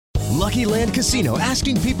Lucky Land Casino,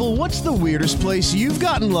 asking people, what's the weirdest place you've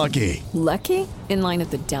gotten lucky? Lucky? In line at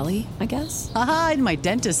the deli, I guess? Aha, in my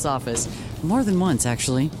dentist's office. More than once,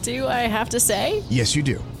 actually. Do I have to say? Yes, you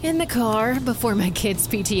do. In the car before my kids'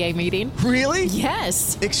 PTA meeting. Really?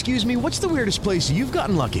 Yes. Excuse me, what's the weirdest place you've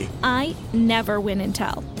gotten lucky? I never win and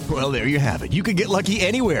tell. Well, there you have it. You can get lucky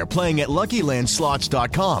anywhere, playing at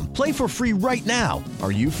LuckyLandSlots.com. Play for free right now.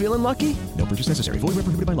 Are you feeling lucky? No purchase necessary. Void where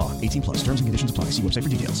prohibited by law. 18 plus. Terms and conditions apply. See website for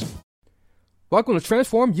details. Welcome to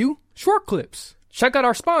Transform You Short Clips. Check out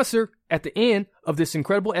our sponsor at the end of this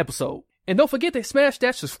incredible episode. And don't forget to smash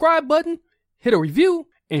that subscribe button, hit a review,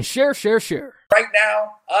 and share. Right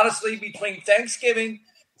now, honestly, between Thanksgiving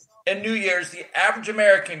and New Year's, the average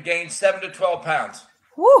American gains 7 to 12 pounds.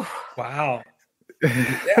 Woo. Wow.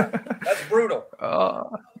 Yeah, that's brutal.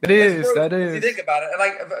 That is. If you think about it. And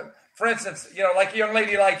like, for instance, like a young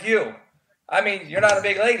lady like you, I mean, you're not a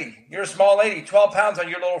big lady. You're a small lady. 12 pounds on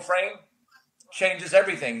your little frame changes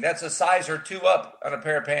everything. That's a size or two up on a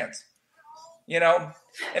pair of pants.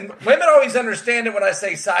 And women always understand it when I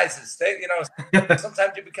say sizes. They,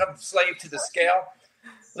 sometimes you become slave to the scale.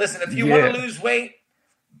 Listen, if you want to lose weight,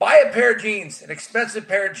 buy a pair of jeans, an expensive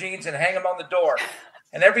pair of jeans, and hang them on the door.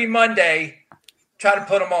 And every Monday, try to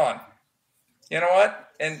put them on. You know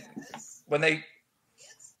what? And when they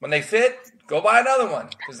fit, go buy another one,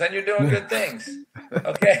 because then you're doing good things.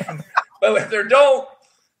 Okay? But if they don't,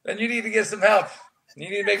 then you need to get some help. You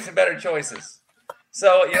need to make some better choices.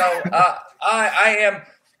 So, I am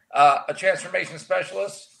a transformation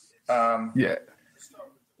specialist. When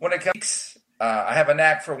it comes, I have a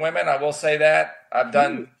knack for women. I will say that. I've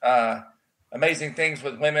done amazing things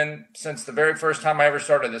with women since the very first time I ever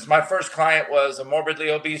started this. My first client was a morbidly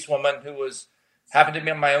obese woman who happened to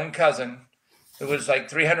be my own cousin, who was like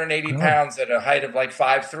 380 pounds at a height of like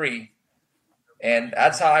 5'3". And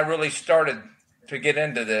that's how I really started to get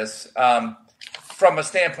into this. From a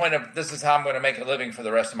standpoint of this is how I'm going to make a living for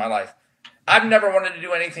the rest of my life. I've never wanted to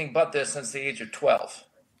do anything but this since the age of 12.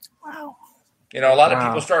 Wow. A lot of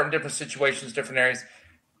people start in different situations, different areas.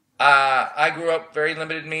 I grew up very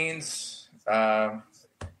limited means. I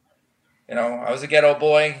was a ghetto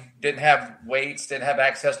boy, didn't have weights, didn't have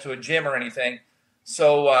access to a gym or anything.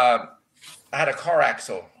 So I had a car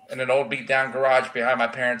axle in an old beat down garage behind my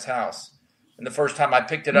parents' house. And the first time I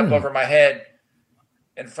picked it up over my head,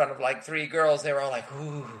 in front of like 3 girls, they were all like,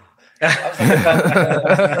 ooh. I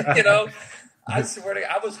was I swear to God,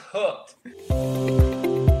 I was hooked.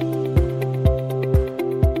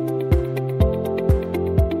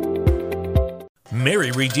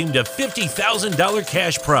 Mary redeemed a $50,000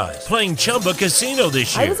 cash prize playing Chumba Casino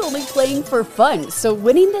this year. I was only playing for fun, so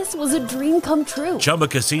winning this was a dream come true. Chumba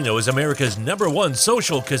Casino is America's #1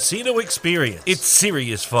 social casino experience. It's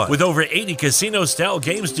serious fun. With over 80 casino-style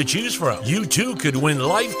games to choose from, you too could win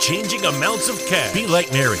life-changing amounts of cash. Be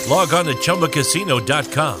like Mary. Log on to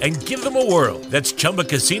ChumbaCasino.com and give them a whirl. That's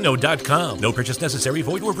ChumbaCasino.com. No purchase necessary.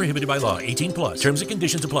 Void where prohibited by law. 18 plus. Terms and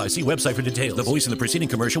conditions apply. See website for details. The voice in the preceding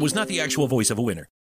commercial was not the actual voice of a winner.